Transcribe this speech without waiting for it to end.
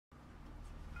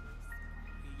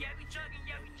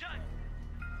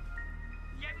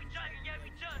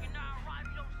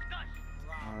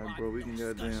Alright, bro, we can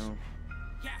goddamn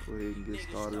go ahead and get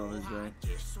started on this thing.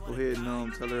 Go ahead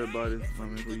and tell everybody,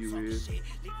 who you is.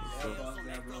 What's up?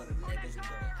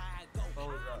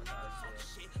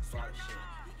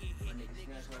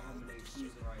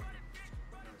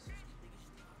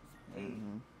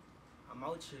 I'm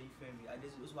out here, you feel me?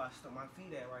 This is why I stuck my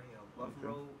feet at right here. Rough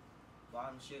road,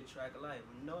 bottom shit, track of life,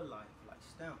 no life, like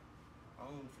stamp. I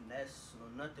don't finesse or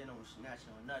nothing, I don't snatch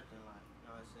or nothing, like, you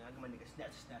know what I'm saying? I get my nigga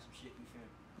snatch some shit, you feel me?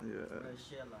 Yeah. Real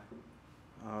shit, like.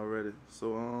 Already.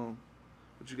 So,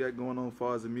 what you got going on as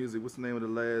far as the music? What's the name of the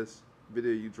last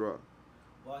video you dropped?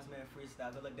 BossMan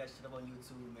freestyle, go look that shit up on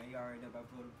YouTube, man. You already know about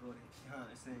Broidy. You know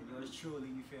what I'm saying? Yours truly,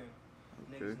 you feel me?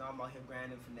 Okay. Niggas know I'm out here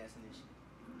grinding, finessing and shit.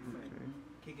 You feel me?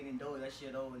 Kicking in doors, that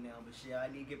shit over now, but shit, I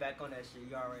need to get back on that shit.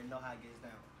 You already know how it gets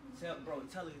down. Tell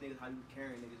these niggas how you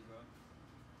carrying niggas, bro.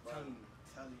 Tell you,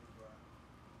 bro.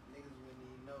 Niggas really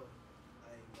need to know.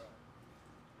 Like, bro.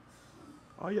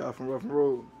 Oh, y'all from Rough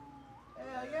Road?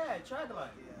 Hell yeah, track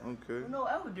like. Yeah. Okay. No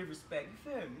ever disrespect, you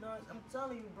feel me? You know, I'm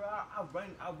telling you, bro. I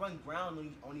run ground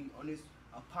on this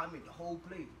apartment, the whole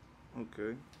place.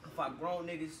 Okay. If I grown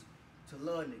niggas to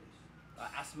love niggas,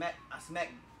 like, I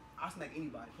smack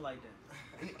anybody, put like that.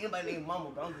 Anybody named Mama,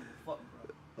 bro, I don't give a fuck,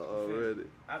 bro. Already.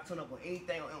 I turn up on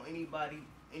anything, on anybody,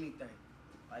 anything.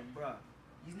 Like, bro,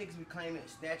 these niggas be claiming,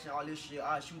 snatching all this shit,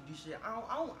 I shoot this shit.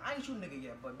 I ain't shoot nigga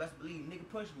yet, but best believe, nigga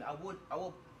push me. I would,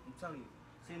 I'm telling you.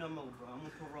 Say no more, bro. I'm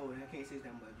on parole and I can't say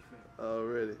that much, you feel me?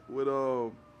 Already. With,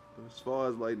 as far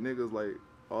as, like, niggas, like,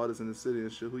 artists in the city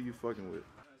and shit, who you fucking with?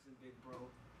 Listen, big bro.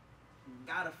 You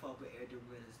gotta fuck with Ed the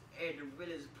Realist. Ed the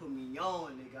Realist put me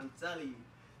on, nigga. I'm telling you.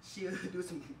 She'll do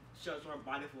some shots on her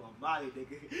body for a body,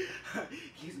 nigga.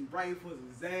 Get some brain for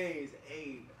some Zanes.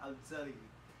 Hey, I'm telling you.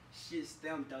 Shit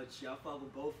stamped out shit. I fuck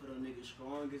with both of them niggas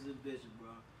strong as a bitch, bro.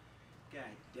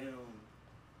 Goddamn.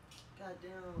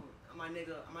 My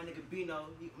nigga Bino,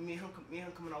 me and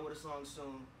him coming out with a song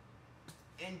soon.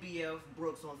 NBF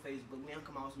Brooks on Facebook. Me and him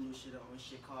coming out with some new shit on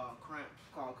shit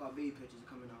called Baby Pictures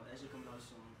coming out. That shit coming out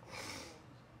soon.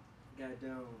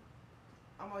 Goddamn.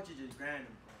 I'm out here just grinding,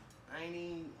 bro. I ain't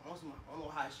even on no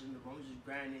hot shit, bro. I'm just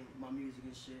grinding my music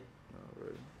and shit.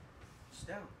 Alright. Just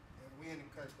down. We in the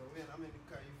cut though. I'm in the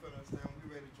cut. You feel us down? We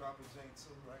ready to drop a jank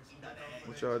too, right? So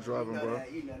What y'all dropping, bro?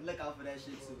 You know, look out for that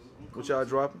shit too. What y'all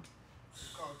dropping?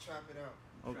 It's called Trap It Out.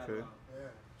 Okay.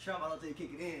 Yeah. Trap out till they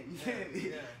kick it in. You feel me?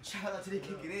 Yeah. Trap out till they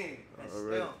kick it in. That's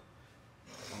Alright.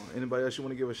 Anybody else you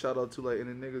want to give a shout out to, like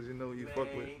any niggas you know you fuck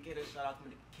with? Get a shout out to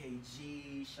my nigga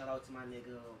KG. Shout out to my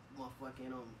nigga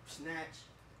motherfucking Snatch.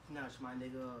 Snatch my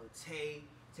nigga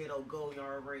Tato Go. You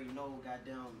already know.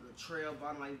 Goddamn Latrell,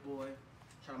 Bottom Life Boy.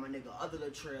 Shout out my nigga other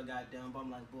Latrell. Goddamn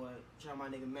Bottom Life Boy. Shout out my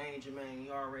nigga Jermaine.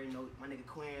 You already know. My nigga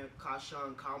Quinn,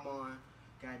 Kashan, Kamon.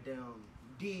 Goddamn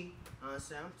D. I'm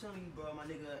saying, I'm telling you, bro, my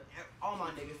nigga, all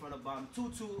my niggas from the bottom.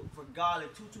 Tutu for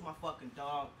Garlic, Tutu my fucking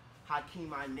dog, Hakeem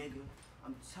my nigga.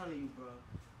 I'm telling you, bro.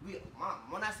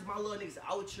 When I say my little niggas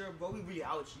out here, bro, we really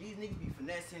out here. These niggas be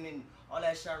finessing and all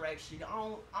that Chirac shit.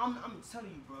 I'm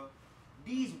telling you, bro.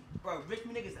 These, bro, rich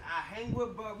niggas I hang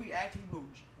with, bro, we actually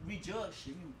we judge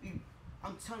shit.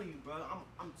 I'm telling you, bro.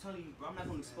 I'm telling you, bro. I'm not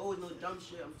gonna expose no dumb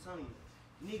shit. I'm telling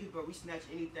you, niggas, bro, we snatch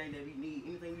anything that we need,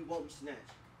 anything we want, we snatch.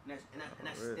 And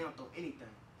that's stamped on anything.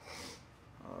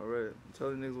 Alright. Tell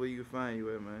the niggas where you can find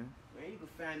you at, man. Man, you can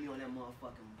find me on that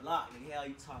motherfucking block. The hell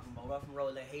you talking about? Rough and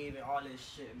Roll, La Haven, all this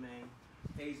shit, man.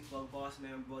 Facebook,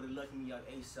 BossMan, brother, look me up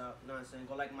ASAP. You know what I'm saying?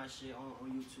 Go like my shit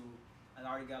on YouTube. I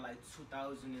already got like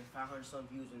 2,500 some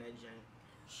views on that jank.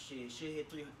 Shit hit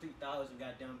 3,000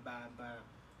 goddamn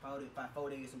by 4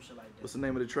 days, some shit like that. What's the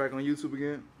name of the track on YouTube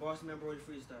again? BossMan, Broidy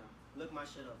freestyle. Look my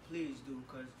shit up, please do,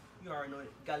 cause you already know it.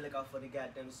 You gotta look out for the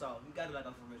goddamn song. You gotta look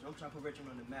out for Richmond. I'm trying to put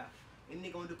Richmond on the map. Any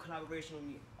nigga gonna do collaboration with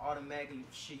me, automatically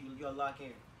shit, you'll lock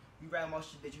in. You rap my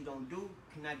shit that you don't do,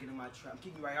 cannot get in my trap. I'm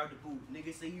kicking you right out the boot.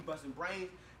 Nigga say you busting brains,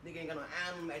 nigga ain't got no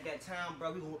animal at that time,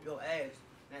 bro. We gonna whoop your ass.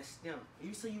 That's them. And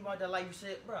you say you out there like you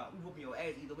said, bro, we whooping your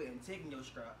ass either way and taking your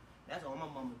strap. That's all my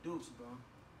mama dukes, bro.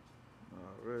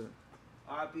 Alright.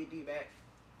 RPD back.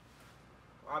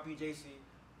 RPJC.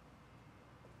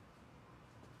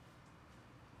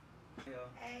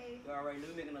 Hey. You already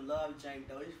knew making a love jank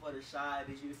though. This for the shy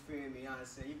that you feel me, you know what I'm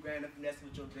saying? You grand up finesse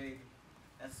with your baby.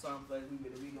 That's something for us we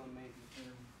gonna make it, feel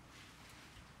me?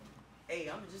 Hey,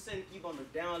 I'm just saying keep on the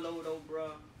download though,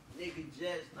 bro. Nigga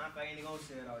just, not if I ain't gonna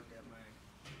say it out there, man.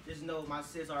 Just know my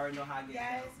sis already know how I get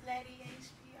Yes, down. Lady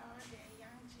HP all day,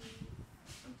 Young G.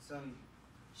 I'm telling you.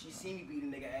 She seen me beat a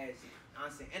nigga ass.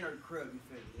 I'm saying in her crib, you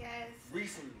feel me? Yes.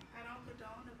 Recently. I don't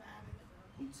condone the violence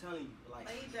though. I'm telling you, like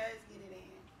But he does get it in.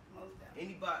 Most definitely.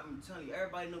 Anybody, I'm telling you,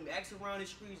 everybody know me. Ask around the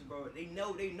streets, bro. They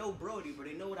know Broidy, bro.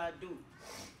 They know what I do.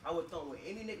 I would throw with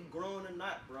any nigga grown or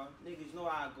not, bro. Niggas know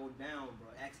how I go down, bro.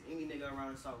 Ask any nigga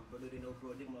around the south, bro. They know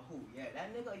Broidy. They like, who? Yeah,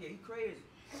 that nigga, yeah, he crazy.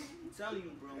 I'm telling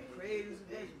you, bro. Crazy as a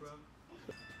bitch, bro.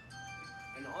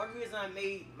 And the only reason I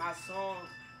made my song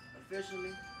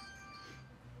officially,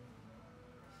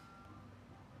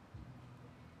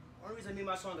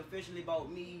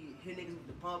 about me hitting niggas with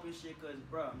the pump and shit, cause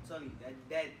bro, I'm telling you,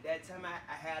 that time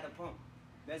I had a pump.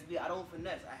 Let's be, I don't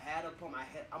finesse. I had a pump.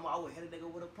 I would hit a nigga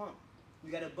with a pump.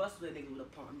 You gotta bust with a nigga with a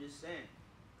pump. I'm just saying.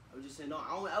 No, I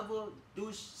don't ever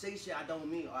say shit I don't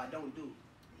mean or I don't do.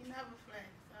 You never flex.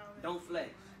 Don't flex.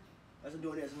 That's what I'm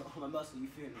doing this on my muscle, you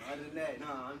feel me? Other than that,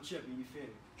 nah, I'm tripping, you feel me?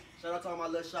 Shout out to all my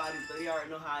little shawties, but they already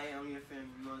know how I am, you feel me?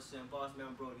 You know what I'm saying?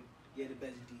 BossMan, Broidy, yeah, the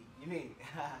best D. You mean?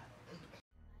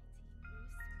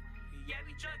 Yeah,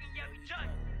 we jugging, yeah, we jugging.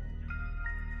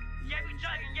 Yeah, we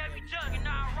jugging, yeah, we jugging.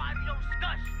 Nah, Robbie, no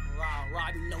discussion.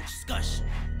 Robbie, no discussion.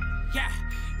 Yeah,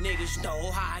 niggas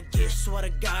know how I get. Swear to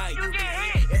God, you get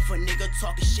hit. If a nigga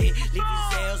talking shit, leave his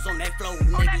ass on that floor.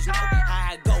 Niggas know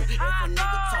how I go. If a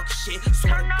nigga talking shit,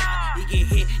 swear to God, he get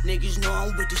hit. Niggas know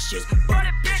I'm with the shit.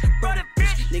 Brother bitch.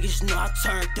 Niggas know I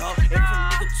turned up. If a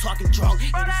nigga talking drunk,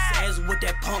 hit his ass with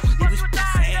that pump. Leave his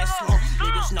pussy ass long.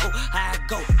 Niggas know how I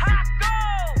go.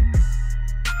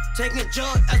 Taking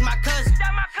jug as my cousin.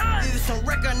 Leave some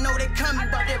record, know they coming,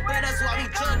 but they bread, that's why we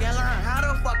jugging. Learn how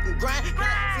to fucking grind.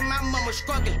 See my mama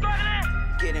struggling.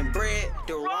 Getting bread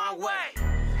the wrong way.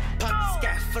 Puppies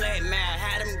got flat, man,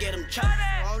 had them get them chucked.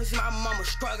 Only see my mama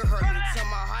struggle, hurt me to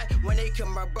my heart. When they kill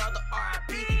my brother,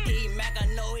 R.I.P. He Mac, I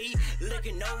know he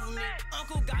looking over me.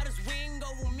 Uncle got his wing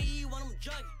over me when I'm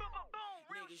jugging.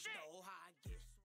 Niggas know